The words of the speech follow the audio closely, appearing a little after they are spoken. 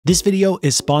This video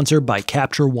is sponsored by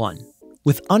Capture One.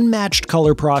 With unmatched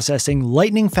color processing,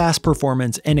 lightning-fast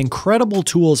performance, and incredible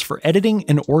tools for editing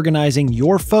and organizing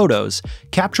your photos,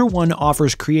 Capture One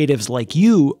offers creatives like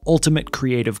you ultimate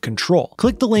creative control.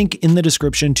 Click the link in the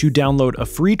description to download a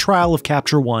free trial of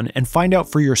Capture One and find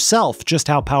out for yourself just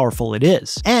how powerful it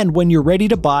is. And when you're ready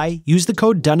to buy, use the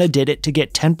code DUNNADIDIT to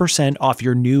get 10% off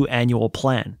your new annual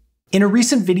plan. In a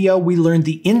recent video, we learned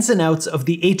the ins and outs of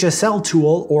the HSL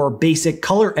tool, or basic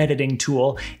color editing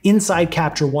tool, inside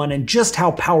Capture One and just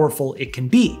how powerful it can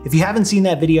be. If you haven't seen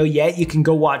that video yet, you can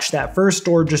go watch that first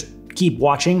or just keep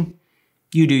watching.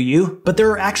 You do you. But there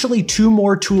are actually two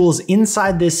more tools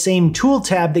inside this same tool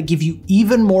tab that give you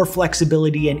even more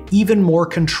flexibility and even more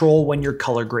control when you're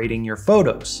color grading your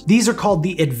photos. These are called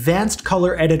the Advanced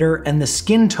Color Editor and the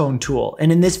Skin Tone tool. And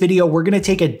in this video, we're gonna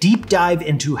take a deep dive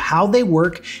into how they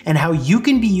work and how you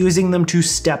can be using them to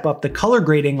step up the color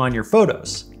grading on your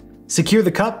photos. Secure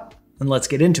the cup and let's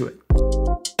get into it.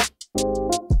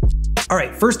 All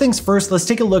right, first things first, let's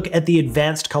take a look at the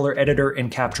Advanced Color Editor in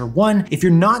Capture One. If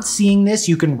you're not seeing this,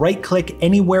 you can right-click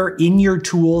anywhere in your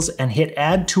tools and hit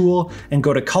Add Tool and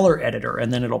go to Color Editor, and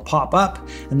then it'll pop up,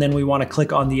 and then we wanna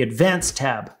click on the Advanced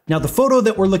tab. Now the photo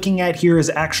that we're looking at here is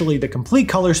actually the complete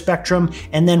color spectrum,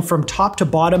 and then from top to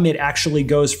bottom, it actually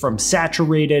goes from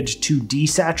saturated to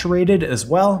desaturated as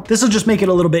well. This will just make it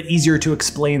a little bit easier to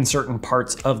explain certain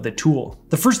parts of the tool.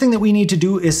 The first thing that we need to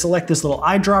do is select this little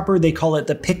eyedropper. They call it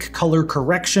the Pick Color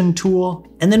Correction tool.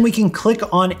 And then we can click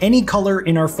on any color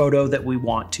in our photo that we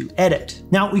want to edit.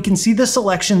 Now we can see the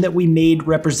selection that we made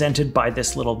represented by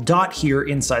this little dot here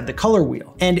inside the color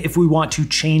wheel. And if we want to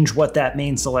change what that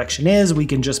main selection is, we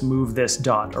can just move this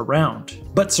dot around.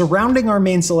 But surrounding our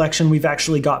main selection, we've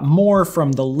actually got more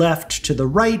from the left to the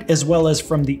right, as well as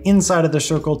from the inside of the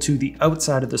circle to the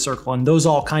outside of the circle. And those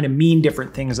all kind of mean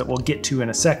different things that we'll get to in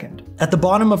a second. At the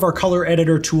bottom of our color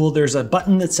editor tool, there's a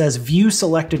button that says View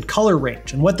Selected Color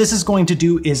Range. And what this is going to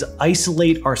do is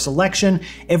isolate our selection.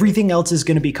 Everything else is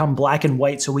going to become black and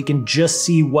white so we can just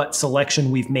see what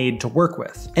selection we've made to work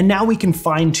with. And now we can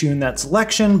fine tune that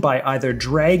selection by either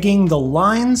dragging the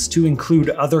lines to include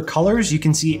other colors. You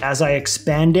can see as I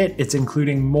expand it, it's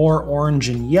including more orange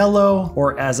and yellow,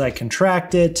 or as I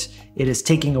contract it, it is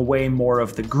taking away more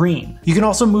of the green. You can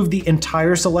also move the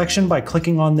entire selection by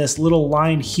clicking on this little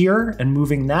line here and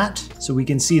moving that, so we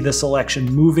can see the selection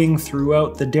moving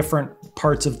throughout the different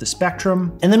parts of the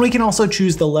spectrum. And then we can also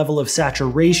choose the level of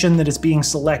saturation that is being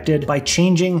selected by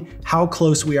changing how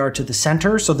close we are to the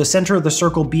center. So the center of the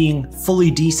circle being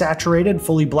fully desaturated,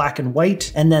 fully black and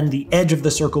white, and then the edge of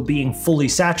the circle being fully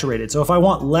saturated. So if I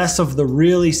want less of the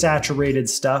really saturated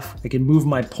stuff, I can move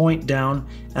my point down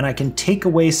and I can take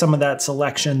away some of that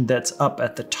selection that's up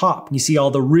at the top. You see all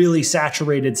the really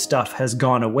saturated stuff has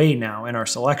gone away now in our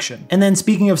selection. And then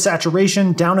speaking of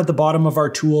saturation, down at the bottom of our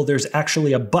tool, there's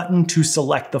actually a button to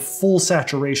select the full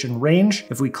saturation range.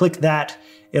 If we click that,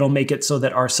 it'll make it so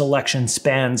that our selection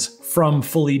spans from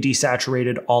fully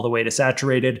desaturated all the way to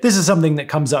saturated. This is something that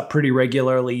comes up pretty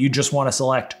regularly. You just want to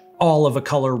select all of a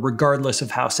color regardless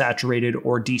of how saturated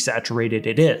or desaturated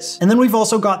it is. And then we've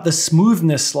also got the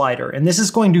smoothness slider, and this is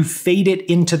going to fade it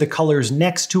into the colors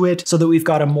next to it so that we've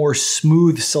got a more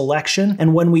smooth selection.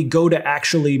 And when we go to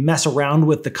actually mess around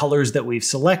with the colors that we've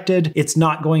selected, it's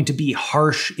not going to be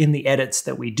harsh in the edits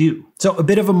that we do. So a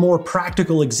bit of a more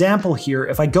practical example here,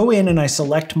 if I go in and I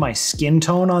select my skin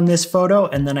tone on this photo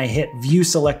and then I hit View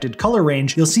Selected Color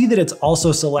Range, you'll see that it's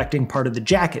also selecting part of the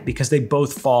jacket because they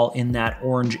both fall in that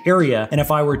orange area. And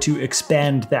if I were to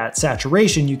expand that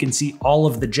saturation, you can see all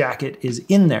of the jacket is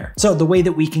in there. So the way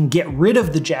that we can get rid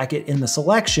of the jacket in the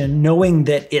selection, knowing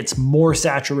that it's more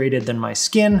saturated than my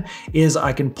skin, is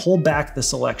I can pull back the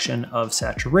selection of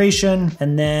saturation.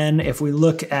 And then if we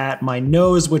look at my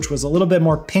nose, which was a little bit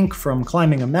more pink from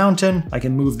climbing a mountain, I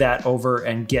can move that over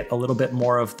and get a little bit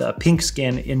more of the pink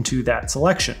skin into that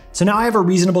selection. So now I have a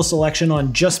reasonable selection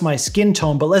on just my skin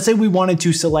tone, but let's say we wanted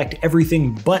to select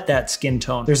everything but that skin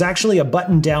tone. There's actually a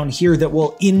button down here that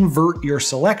will invert your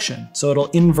selection. So it'll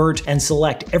invert and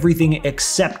select everything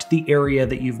except the area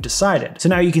that you've decided. So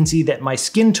now you can see that my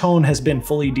skin tone has been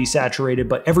fully desaturated,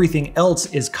 but everything else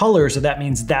is color. So that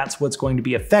means that's what's going to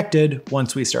be affected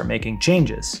once we start making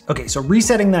changes. Okay, so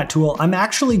resetting that tool, I'm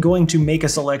actually going to make a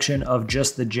selection of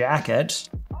just the jacket.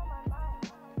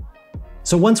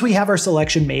 So once we have our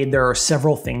selection made, there are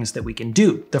several things that we can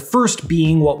do. The first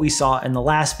being what we saw in the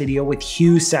last video with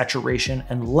hue, saturation,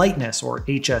 and lightness, or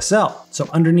HSL. So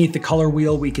underneath the color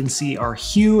wheel, we can see our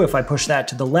hue. If I push that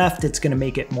to the left, it's gonna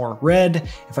make it more red.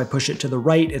 If I push it to the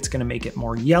right, it's gonna make it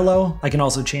more yellow. I can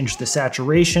also change the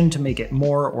saturation to make it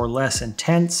more or less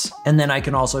intense. And then I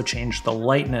can also change the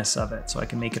lightness of it. So I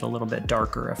can make it a little bit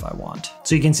darker if I want.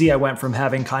 So you can see I went from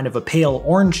having kind of a pale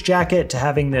orange jacket to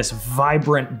having this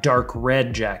vibrant dark red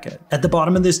jacket. At the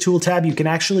bottom of this tool tab, you can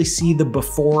actually see the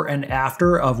before and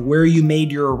after of where you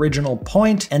made your original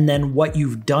point and then what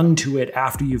you've done to it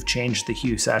after you've changed the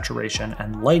hue, saturation,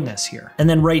 and lightness here. And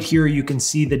then right here, you can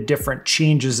see the different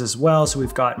changes as well. So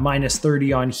we've got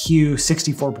 -30 on hue,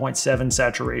 64.7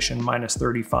 saturation,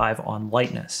 -35 on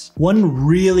lightness. One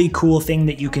really cool thing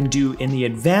that you can do in the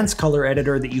advanced color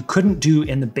editor that you couldn't do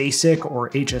in the basic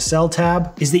or HSL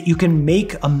tab is that you can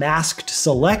make a masked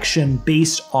selection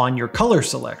based on your color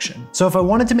selection. So if I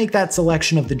wanted to make that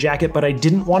selection of the jacket, but I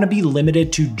didn't want to be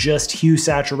limited to just hue,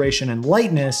 saturation, and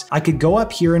lightness, I could go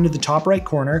up here into the top right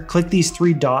corner, click these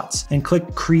 3 dots, and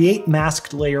click Create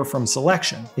Masked Layer from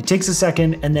Selection. It takes a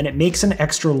second, and then it makes an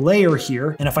extra layer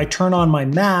here, and if I turn on my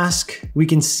mask, we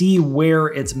can see where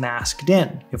it's masked in.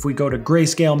 If we go to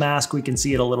grayscale mask, we can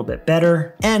see it a little bit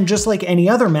better. And just like any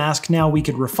other mask, now we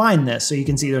could refine this. So you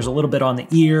can see there's a little bit on the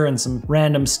ear and some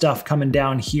random stuff coming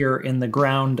down here in the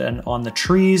ground and on the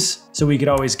trees. So we could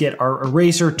always get our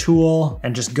eraser tool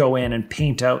and just go in and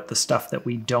paint out the stuff that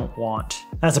we don't want.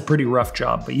 That's a pretty rough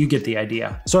job, but you get the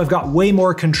idea. So I've got way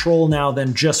more control now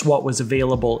than just what was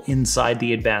available inside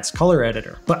the advanced color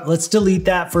editor. But let's delete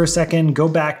that for a second, go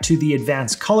back to the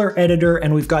advanced color editor,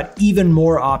 and we've got even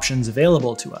more options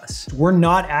available to us. We're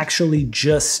not actually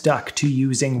just stuck to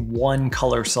using one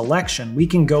color selection. We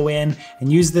can go in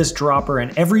and use this dropper,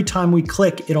 and every time we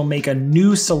click, it'll make a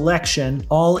new selection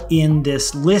all in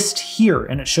this list here,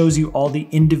 and it shows you all the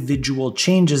individual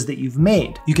changes that you've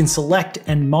made. You can select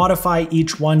and modify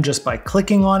each one just by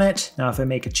clicking on it. Now if I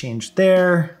make a change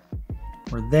there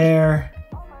or there,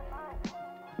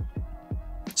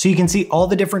 so you can see all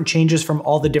the different changes from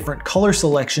all the different color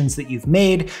selections that you've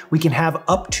made. We can have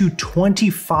up to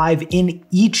 25 in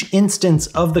each instance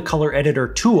of the color editor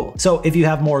tool. So if you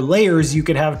have more layers, you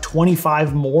could have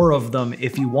 25 more of them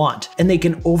if you want. And they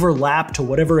can overlap to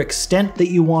whatever extent that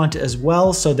you want as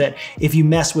well, so that if you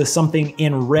mess with something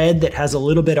in red that has a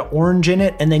little bit of orange in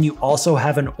it, and then you also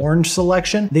have an orange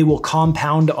selection, they will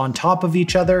compound on top of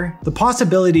each other. The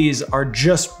possibilities are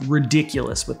just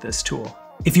ridiculous with this tool.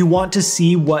 If you want to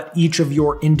see what each of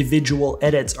your individual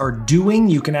edits are doing,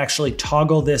 you can actually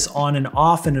toggle this on and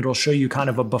off, and it'll show you kind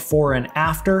of a before and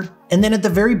after. And then at the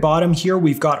very bottom here,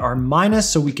 we've got our minus,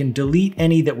 so we can delete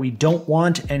any that we don't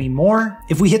want anymore.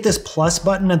 If we hit this plus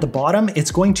button at the bottom,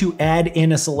 it's going to add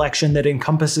in a selection that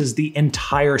encompasses the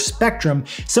entire spectrum,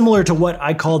 similar to what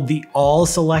I called the all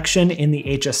selection in the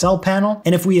HSL panel.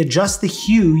 And if we adjust the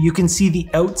hue, you can see the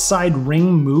outside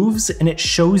ring moves, and it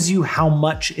shows you how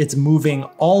much it's moving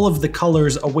all of the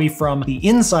colors away from the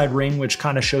inside ring, which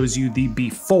kind of shows you the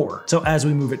before. So as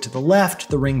we move it to the left,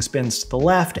 the ring spins to the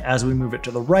left. As we move it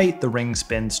to the right, the ring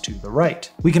spins to the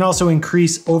right. We can also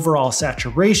increase overall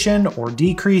saturation or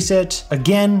decrease it.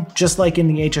 Again, just like in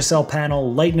the HSL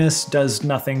panel, lightness does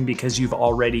nothing because you've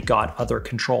already got other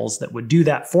controls that would do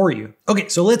that for you. Okay,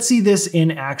 so let's see this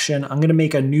in action. I'm gonna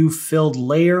make a new filled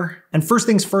layer. And first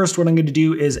things first, what I'm gonna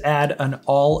do is add an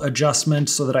all adjustment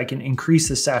so that I can increase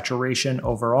the saturation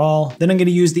overall. Then I'm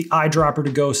gonna use the eyedropper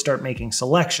to go start making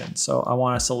selections. So I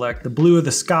wanna select the blue of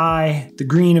the sky, the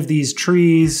green of these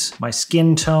trees, my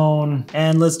skin tone,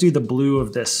 and let's do the blue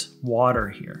of this water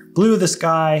here. Blue of the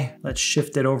sky, let's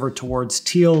shift it over towards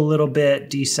teal a little bit,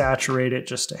 desaturate it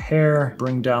just a hair,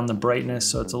 bring down the brightness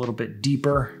so it's a little bit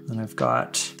deeper. And I've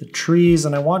got the trees,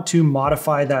 and I want to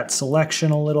modify that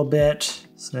selection a little bit.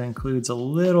 So that includes a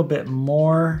little bit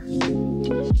more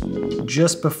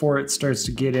just before it starts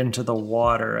to get into the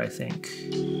water, I think.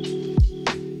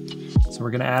 So we're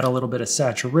gonna add a little bit of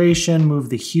saturation, move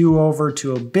the hue over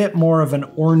to a bit more of an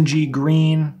orangey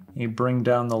green. You bring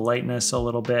down the lightness a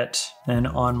little bit. And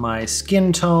on my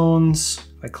skin tones,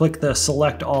 I click the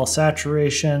select all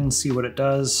saturation, see what it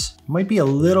does. It might be a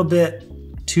little bit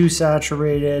too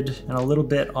saturated and a little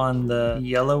bit on the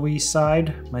yellowy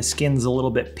side. My skin's a little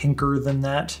bit pinker than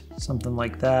that. Something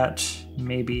like that.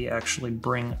 Maybe actually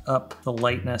bring up the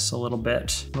lightness a little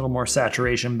bit. A little more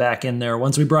saturation back in there.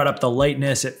 Once we brought up the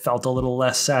lightness, it felt a little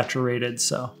less saturated,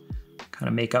 so kind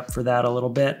of make up for that a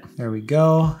little bit. There we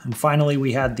go. And finally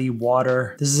we had the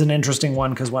water. This is an interesting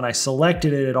one because when I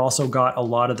selected it, it also got a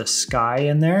lot of the sky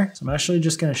in there. So I'm actually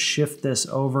just gonna shift this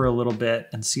over a little bit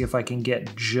and see if I can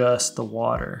get just the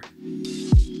water.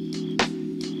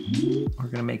 We're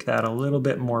gonna make that a little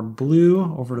bit more blue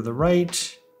over to the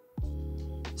right.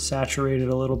 Saturate it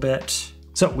a little bit.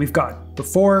 So we've got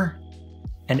before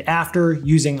and after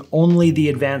using only the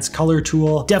advanced color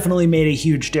tool. Definitely made a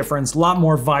huge difference. A lot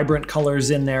more vibrant colors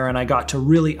in there, and I got to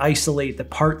really isolate the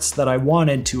parts that I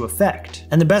wanted to affect.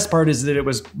 And the best part is that it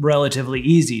was relatively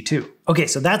easy too. Okay,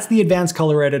 so that's the advanced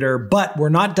color editor, but we're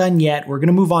not done yet. We're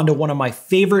gonna move on to one of my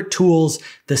favorite tools,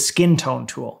 the skin tone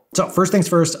tool. So first things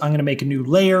first, I'm gonna make a new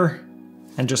layer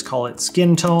and just call it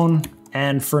skin tone.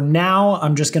 And for now,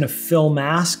 I'm just gonna fill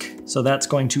mask. So that's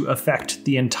going to affect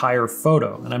the entire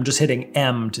photo. And I'm just hitting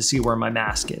M to see where my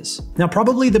mask is. Now,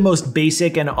 probably the most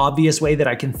basic and obvious way that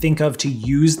I can think of to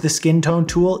use the skin tone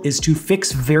tool is to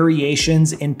fix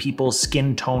variations in people's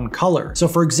skin tone color. So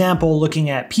for example, looking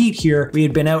at Pete here, we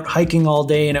had been out hiking all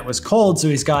day and it was cold. So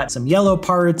he's got some yellow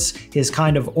parts, his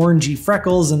kind of orangey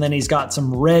freckles, and then he's got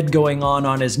some red going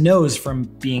on his nose from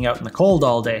being out in the cold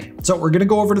all day. So we're gonna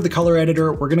go over to the color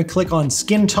editor. We're gonna click on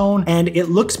skin tone, and it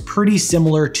looks pretty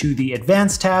similar to the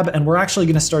advanced tab, and we're actually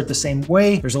gonna start the same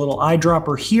way. There's a little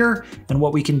eyedropper here, and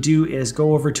what we can do is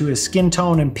go over to his skin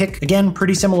tone and pick, again,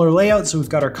 pretty similar layout. So we've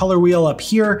got our color wheel up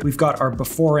here, we've got our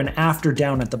before and after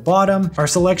down at the bottom. Our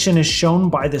selection is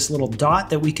shown by this little dot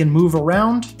that we can move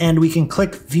around, and we can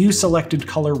click view selected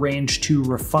color range to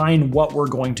refine what we're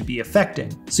going to be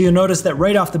affecting. So you'll notice that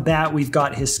right off the bat, we've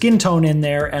got his skin tone in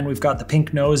there, and we've got the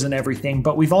pink nose and everything,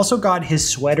 but we've also got his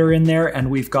sweater in there,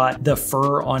 and we've got the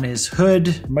fur on his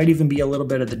hood. Might even be a little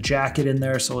bit of the jacket in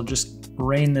there, so we'll just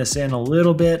rein this in a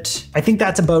little bit. I think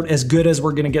that's about as good as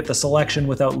we're gonna get the selection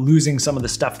without losing some of the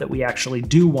stuff that we actually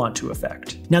do want to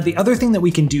affect. Now, the other thing that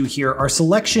we can do here, our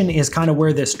selection is kind of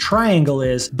where this triangle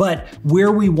is, but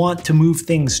where we want to move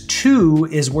things to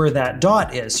is where that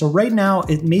dot is. So right now,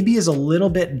 it maybe is a little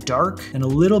bit dark and a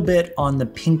little bit on the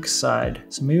pink side.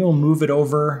 So maybe we'll move it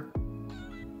over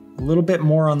a little bit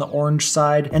more on the orange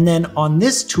side. And then on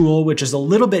this tool, which is a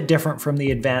little bit different from the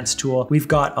advanced tool, we've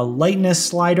got a lightness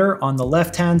slider on the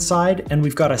left-hand side, and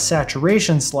we've got a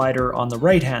saturation slider on the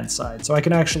right-hand side. So I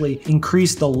can actually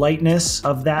increase the lightness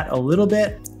of that a little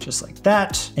bit, just like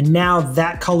that. And now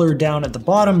that color down at the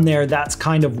bottom there, that's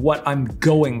kind of what I'm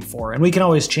going for. And we can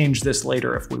always change this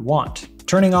later if we want.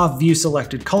 Turning off view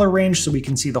selected color range so we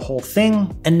can see the whole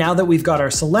thing. And now that we've got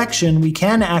our selection, we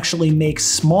can actually make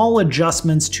small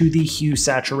adjustments to the hue,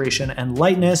 saturation, and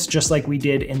lightness, just like we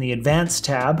did in the advanced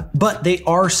tab, but they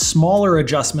are smaller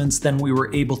adjustments than we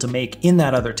were able to make in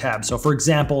that other tab. So for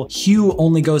example, hue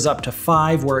only goes up to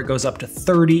 5 where it goes up to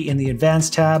 30 in the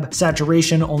advanced tab.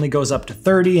 Saturation only goes up to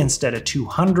 30 instead of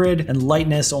 200, and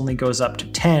lightness only goes up to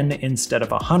 10 instead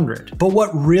of 100. But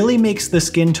what really makes the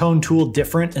skin tone tool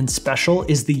different and special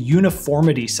is the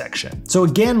uniformity section. So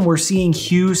again, we're seeing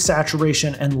hue,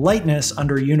 saturation, and lightness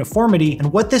under uniformity.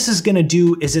 And what this is gonna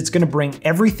do is it's gonna bring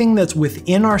everything that's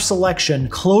within our selection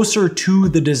closer to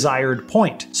the desired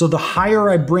point. So the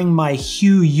higher I bring my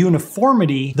hue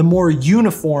uniformity, the more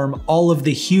uniform all of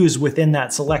the hues within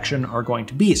that selection are going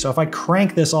to be. So if I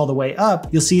crank this all the way up,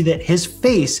 you'll see that his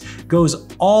face goes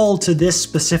all to this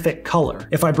specific color.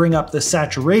 If I bring up the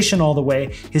saturation all the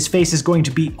way, his face is going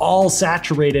to be all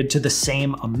saturated to the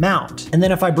same amount. And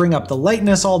then if I bring up the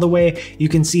lightness all the way, you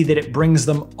can see that it brings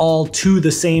them all to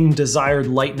the same desired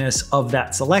lightness of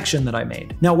that selection that I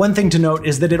made. Now, one thing to note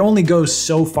is that it only goes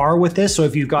so far with this. So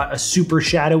if you've got a super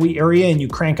shadowy area and you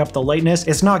crank up the lightness,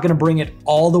 it's not gonna bring it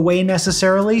all the way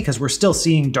necessarily, because we're still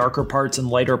seeing darker parts and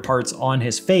lighter parts on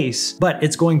his face, but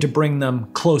it's going to bring them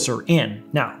closer in.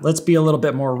 Now, let's be a little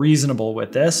bit more reasonable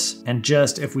with this. And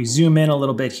just if we zoom in a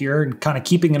little bit here and kind of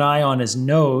keeping an eye on his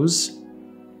nose,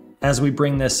 as we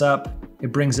bring this up,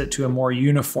 it brings it to a more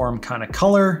uniform kind of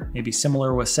color, maybe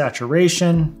similar with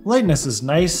saturation. Lightness is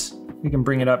nice. We can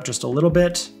bring it up just a little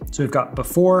bit. So we've got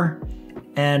before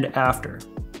and after.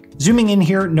 Zooming in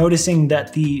here, noticing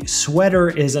that the sweater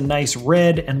is a nice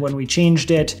red, and when we changed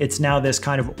it, it's now this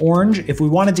kind of orange. If we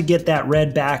wanted to get that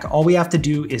red back, all we have to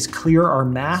do is clear our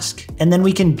mask, and then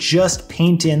we can just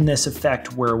paint in this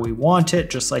effect where we want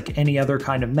it, just like any other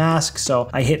kind of mask. So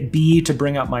I hit B to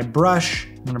bring up my brush.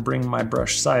 I'm gonna bring my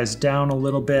brush size down a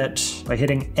little bit. By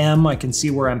hitting M, I can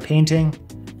see where I'm painting,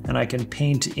 and I can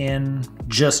paint in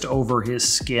just over his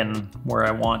skin where I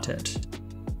want it.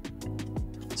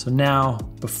 So now,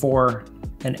 before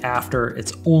and after,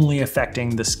 it's only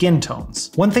affecting the skin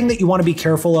tones. One thing that you want to be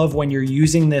careful of when you're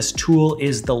using this tool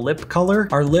is the lip color.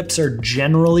 Our lips are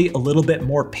generally a little bit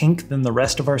more pink than the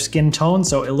rest of our skin tone,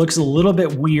 so it looks a little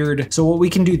bit weird. So what we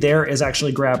can do there is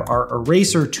actually grab our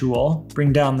eraser tool,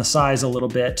 bring down the size a little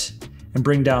bit, and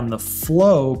bring down the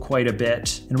flow quite a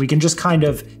bit, and we can just kind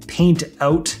of paint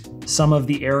out some of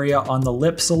the area on the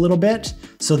lips a little bit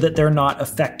so that they're not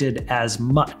affected as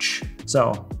much.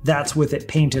 So that's with it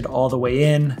painted all the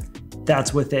way in.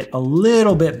 That's with it a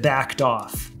little bit backed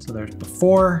off. So there's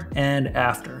before and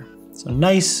after. So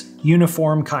nice,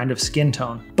 uniform kind of skin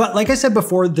tone. But like I said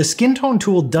before, the skin tone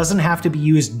tool doesn't have to be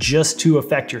used just to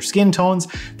affect your skin tones.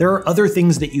 There are other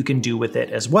things that you can do with it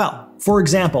as well. For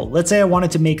example, let's say I wanted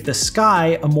to make the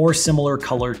sky a more similar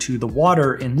color to the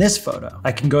water in this photo.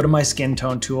 I can go to my skin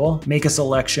tone tool, make a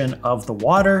selection of the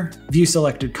water, view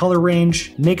selected color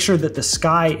range, make sure that the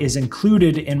sky is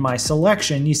included in my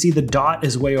selection. You see the dot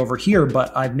is way over here,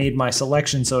 but I've made my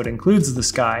selection so it includes the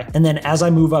sky. And then as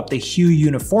I move up the hue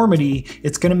uniformity,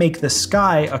 it's gonna make the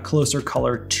sky a closer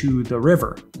color to the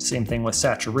river. Same thing with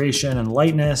saturation and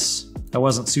lightness. I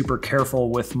wasn't super careful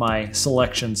with my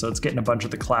selection, so it's getting a bunch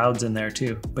of the clouds in there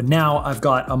too. But now I've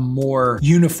got a more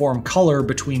uniform color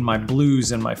between my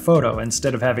blues in my photo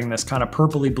instead of having this kind of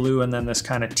purpley blue and then this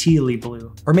kind of tealy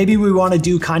blue. Or maybe we want to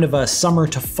do kind of a summer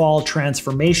to fall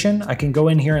transformation. I can go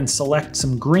in here and select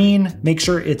some green, make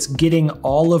sure it's getting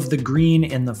all of the green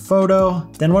in the photo.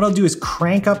 Then what I'll do is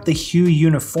crank up the hue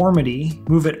uniformity,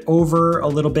 move it over a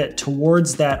little bit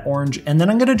towards that orange, and then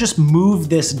I'm gonna just move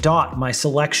this dot, my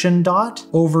selection dot,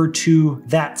 over to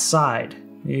that side.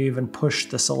 Maybe even push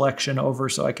the selection over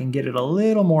so I can get it a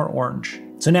little more orange.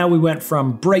 So now we went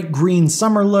from bright green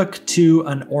summer look to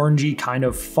an orangey kind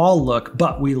of fall look,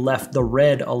 but we left the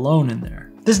red alone in there.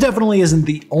 This definitely isn't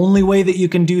the only way that you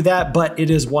can do that, but it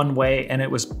is one way and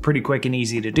it was pretty quick and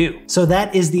easy to do. So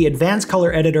that is the advanced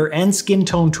color editor and skin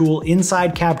tone tool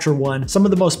inside Capture One, some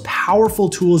of the most powerful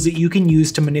tools that you can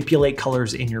use to manipulate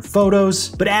colors in your photos.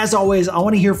 But as always, I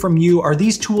want to hear from you. Are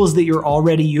these tools that you're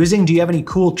already using? Do you have any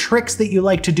cool tricks that you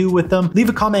like to do with them? Leave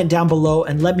a comment down below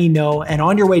and let me know. And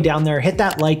on your way down there, hit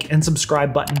that like and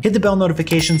subscribe button. Hit the bell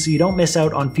notification so you don't miss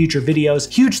out on future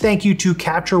videos. Huge thank you to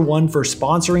Capture One for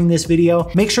sponsoring this video.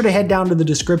 Make sure to head down to the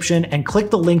description and click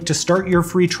the link to start your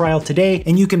free trial today,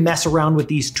 and you can mess around with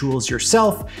these tools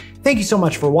yourself. Thank you so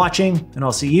much for watching, and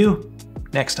I'll see you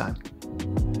next time.